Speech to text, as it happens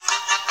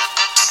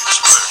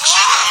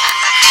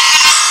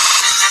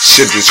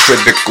shit is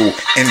critical,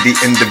 and the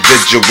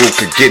individual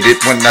could get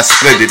it when I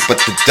split it. But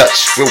the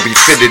Dutch will be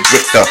fitted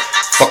with the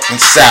fucking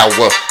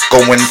sour,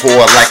 going for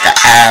like an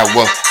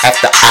hour.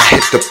 After I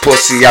hit the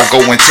pussy, I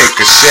go and take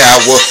a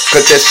shower,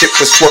 cause that shit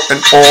was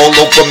swerving all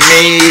over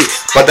me.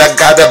 But I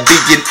gotta be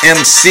an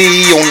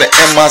MC on the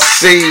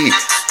MIC.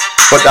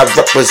 But I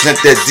represent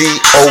the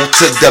D.O.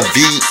 to the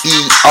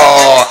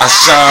V.E.R. I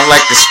shine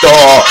like a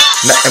star,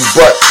 nothing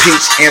but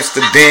peach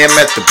Amsterdam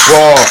at the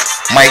bar.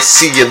 Might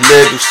see a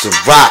little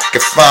Ciroc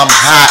if I'm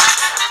hot,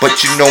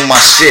 but you know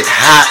my shit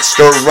hot.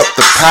 Stir up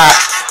the pot,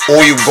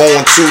 oil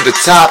going to the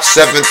top.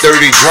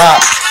 7:30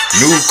 drop,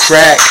 new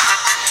crack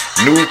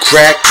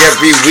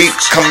every week.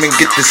 Come and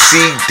get the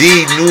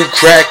CD, new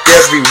crack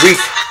every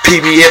week.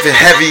 PB if it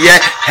heavy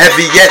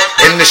yet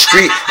in the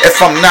street.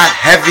 If I'm not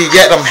heavy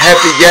yet, I'm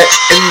heavy yet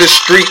in the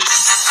street.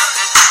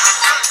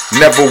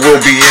 Never will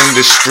be in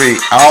the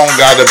street. I don't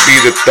gotta be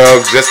the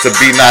thug just to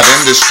be not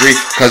in the street,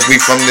 cause we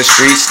from the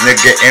streets,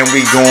 nigga, and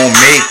we gon'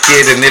 make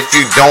it. And if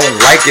you don't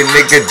like it,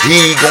 nigga,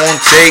 D gon'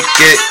 take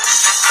it.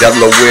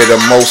 Delaware the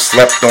most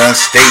slept on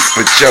state,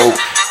 but yo,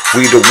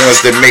 we the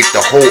ones that make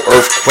the whole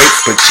earth quake.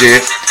 But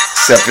yeah,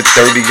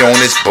 7:30 on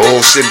this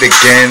bullshit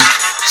again.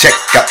 Check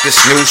out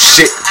this new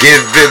shit,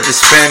 give it a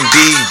spin.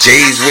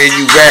 DJs, where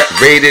you at?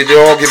 Rated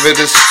R, give it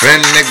a spin,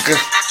 nigga,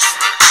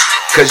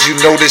 cause you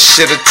know this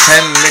shit a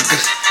 10, nigga.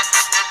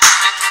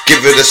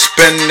 Give it a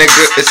spin,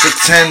 nigga, it's a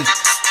 10.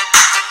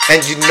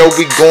 And you know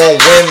we gon'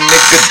 win,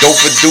 nigga. Don't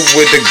overdo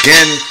it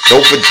again,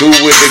 don't overdo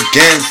it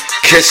again.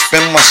 Kiss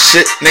spin my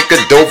shit, nigga,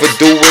 don't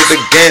overdo it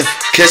again.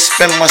 Kiss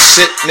spin my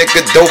shit,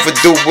 nigga, don't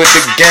overdo it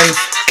again.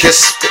 Kiss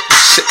spin my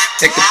shit,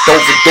 nigga,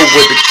 don't overdo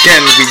it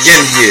again. We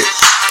in here.